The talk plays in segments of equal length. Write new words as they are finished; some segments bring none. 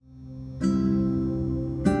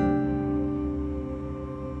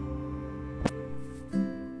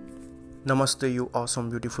Namaste, you awesome,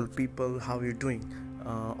 beautiful people. How are you doing?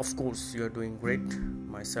 Of course, you are doing great.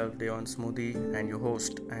 Myself, Devan Smoothie, and your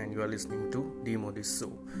host, and you are listening to The Modi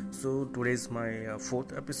Show. So today is my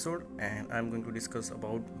fourth episode, and I'm going to discuss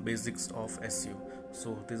about basics of SEO.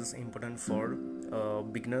 So this is important for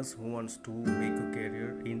beginners who wants to make a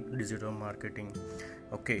career in digital marketing.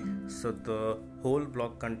 Okay, so the whole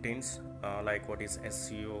blog contains like what is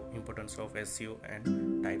SEO, importance of SEO,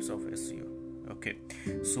 and types of SEO. Okay,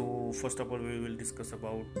 so first of all we will discuss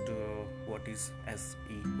about what is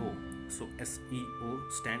SEO. So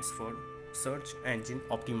SEO stands for search engine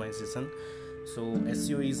optimization. So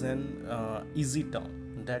SEO is an easy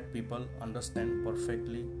term that people understand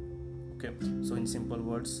perfectly. Okay, so in simple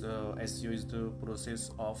words, SEO is the process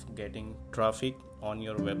of getting traffic on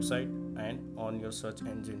your website and on your search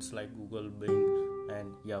engines like Google, Bing,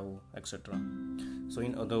 and Yahoo, etc. So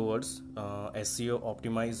in other words, SEO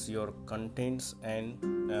optimize your contents and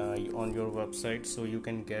on your website so you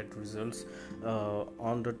can get results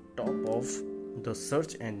on the top of the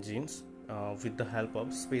search engines with the help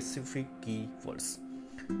of specific keywords.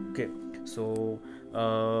 Okay, so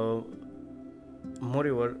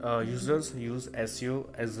moreover, users use SEO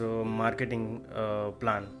as a marketing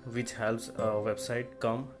plan, which helps a website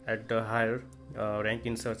come at the higher rank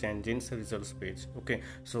in search engines results page. Okay,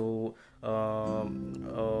 so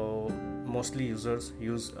mostly users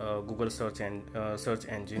use Google search and search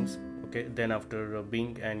engines. Okay, then after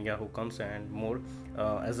Bing and Yahoo comes and more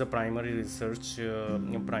as a primary search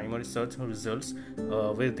results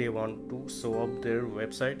where they want to show up their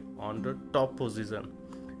website on the top position.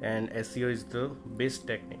 And SEO is the best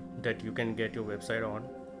technique that you can get your website on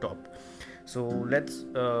top. So let's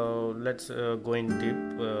go in deep.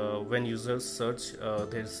 When users search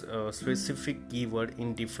there's a specific keyword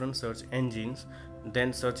in different search engines,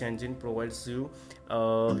 then search engine provides you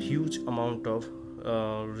a huge amount of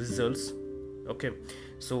results. Okay,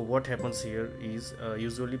 so what happens here is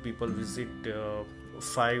usually people visit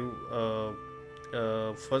five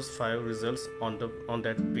first five results on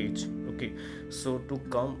that page. Okay, so to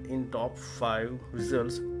come in top 5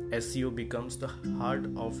 results, SEO becomes the heart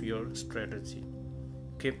of your strategy.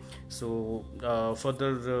 Okay, so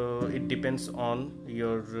further it depends on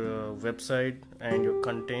your website, and your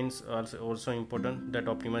contents are also important that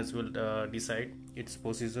optimize will decide its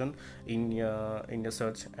position in your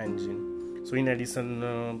search engine. So in addition,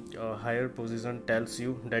 higher position tells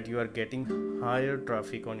you that you are getting higher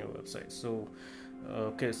traffic on your website. So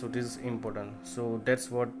okay, so this is important. So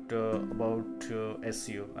that's what about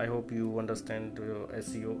SEO. I hope you understand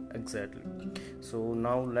SEO exactly. So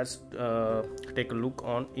now let's take a look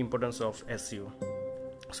on importance of SEO.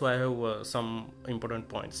 So I have some important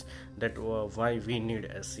points that why we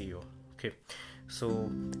need SEO. Okay,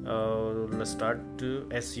 so let's start.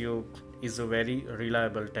 SEO is a very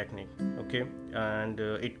reliable technique. Okay, and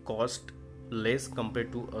it costs less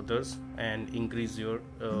compared to others and increase your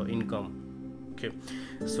income. Okay,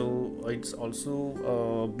 so it's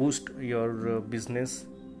also boost your business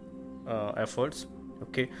efforts.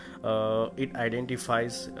 Okay, it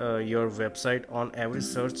identifies your website on every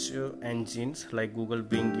search engines like Google,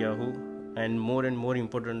 Bing, Yahoo, and more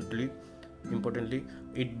importantly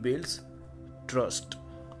it builds trust.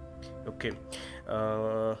 Okay,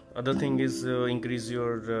 other thing is increase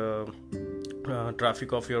your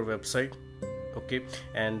traffic of your website. Okay,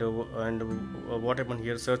 and what happened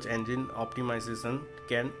here, search engine optimization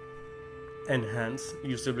can enhance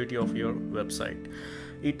usability of your website.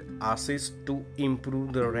 It assists to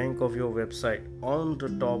improve the rank of your website on the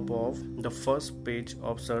top of the first page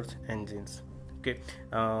of search engines. Okay,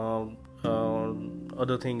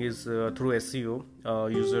 other thing is through SEO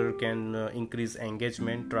user can increase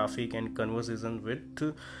engagement, traffic, and conversation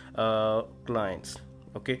with clients.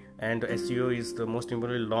 Okay, and SEO is the most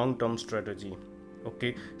important long-term strategy.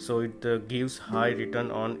 Okay, so it gives high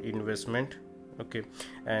return on investment. Okay,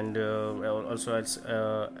 and also as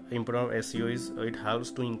important of SEO is it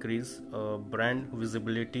helps to increase brand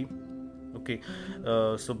visibility. Okay,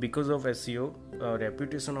 so because of SEO,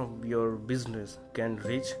 reputation of your business can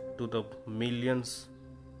reach to the millions.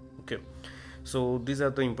 Okay, so these are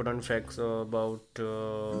the important facts about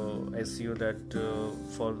SEO that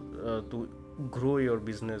for to grow your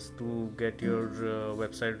business, to get your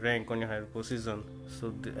website rank on your higher position.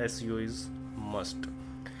 So the SEO is must.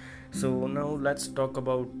 So now let's talk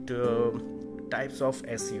about types of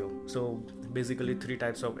SEO. So basically 3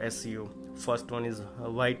 types of SEO. First one is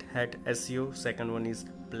white hat SEO, second one is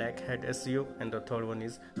black hat SEO, and the third one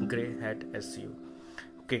is gray hat SEO.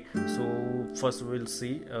 Okay, so first we'll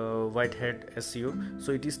see Whitehead SEO.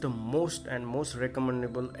 So it is the most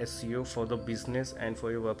recommendable SEO for the business and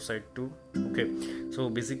for your website too. Okay, so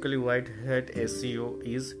basically Whitehead SEO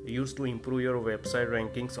is used to improve your website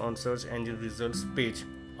rankings on search engine results page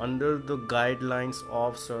under the guidelines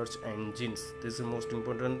of search engines. This is most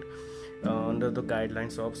important, under the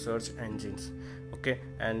guidelines of search engines. Okay,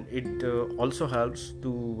 and it also helps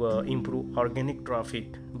to improve organic traffic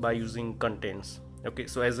by using contents. Okay,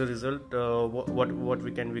 so as a result, what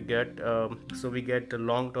we get, so we get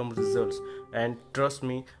long term results, and trust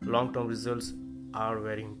me, long term results are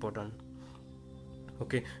very important.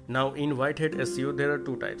 Okay, now in Whitehead SEO there are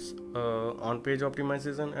two types, on page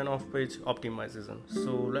optimization and off page optimization.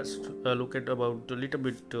 So let's look at about a little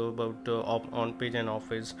bit about on page and off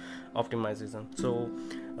page optimization. So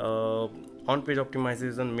on page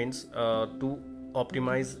optimization means to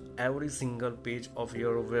optimize every single page of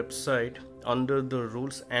your website under the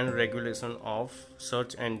rules and regulation of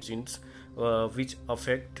search engines, which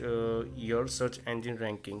affect your search engine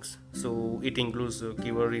rankings. So it includes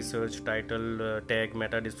keyword research, title, tag,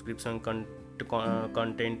 meta description, content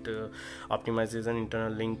optimization,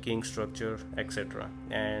 internal linking structure, etc.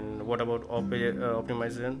 And what about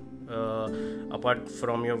optimization? Apart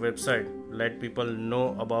from your website, let people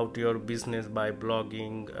know about your business by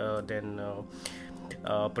blogging, then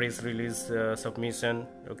press release submission,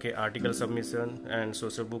 okay, article submission, and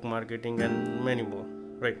social book marketing, and many more,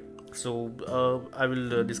 right? So I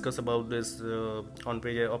will discuss about this on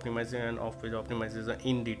page optimization and off page optimization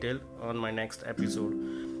in detail on my next episode.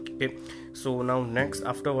 Okay, so now next,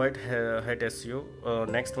 after Whitehead SEO,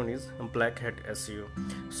 next one is Black Hat SEO.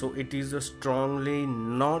 So it is a strongly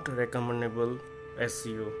not recommendable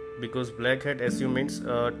SEO, because Black Hat SEO means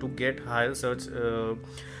to get higher search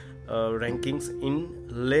rankings in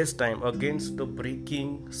less time against the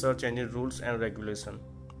breaking search engine rules and regulation.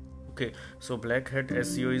 Okay, so Black Hat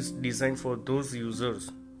SEO is designed for those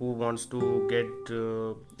users who wants to get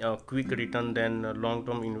a quick return than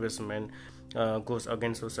long-term investment goes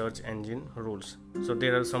against the search engine rules. So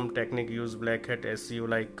there are some technique use Black Hat SEO,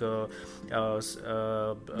 like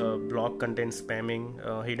block content spamming,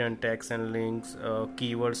 hidden tags and links,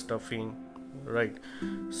 keyword stuffing, right?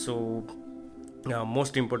 So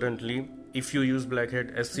most importantly, if you use Black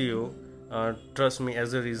Hat SEO, trust me,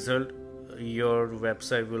 as a result your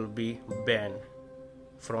website will be banned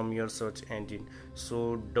from your search engine.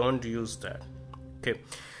 So don't use that. Okay,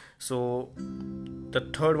 so the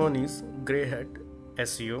third one is Grey Hat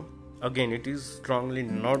SEO. Again, it is strongly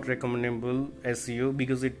not recommendable SEO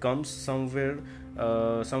because it comes somewhere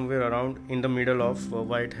around in the middle of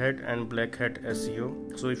White Hat and Black Hat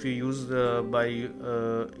SEO. So if you use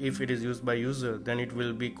if it is used by user, then it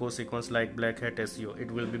will be co-sequence like Black Hat SEO. It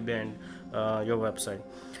will be banned your website.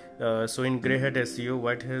 So in Grey Hat SEO,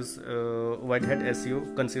 White Hat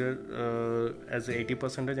SEO considered as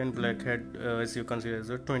 80%, and Black Hat SEO considered as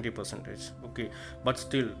a 20%. Okay, but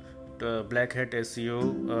still Black Hat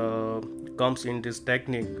SEO comes in this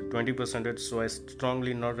technique 20%, so I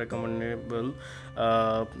strongly not recommendable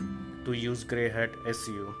to use Grey Hat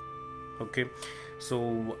SEO. Okay,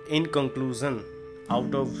 so in conclusion,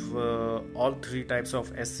 out of all three types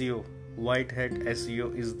of SEO, White Hat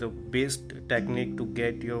SEO is the best technique to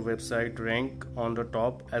get your website rank on the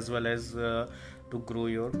top, as well as to grow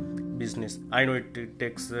your business. I know it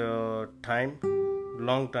takes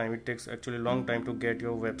long time. It takes actually long time to get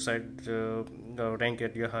your website rank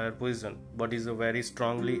at your higher position, but is a very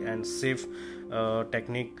strongly and safe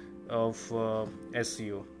technique of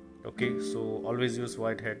SEO. Okay, so always use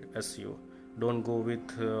White Hat SEO. Don't go with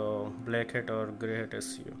Black Hat or Grey Hat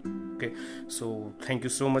SEO. Okay, so thank you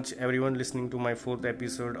so much everyone listening to my fourth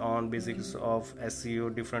episode on basics of SEO,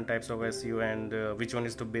 different types of SEO, and which one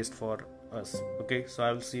is the best for us. Okay, so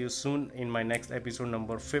I will see you soon in my next episode,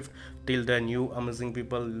 number 5. Till then, you amazing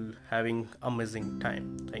people having amazing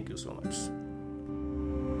time. Thank you so much.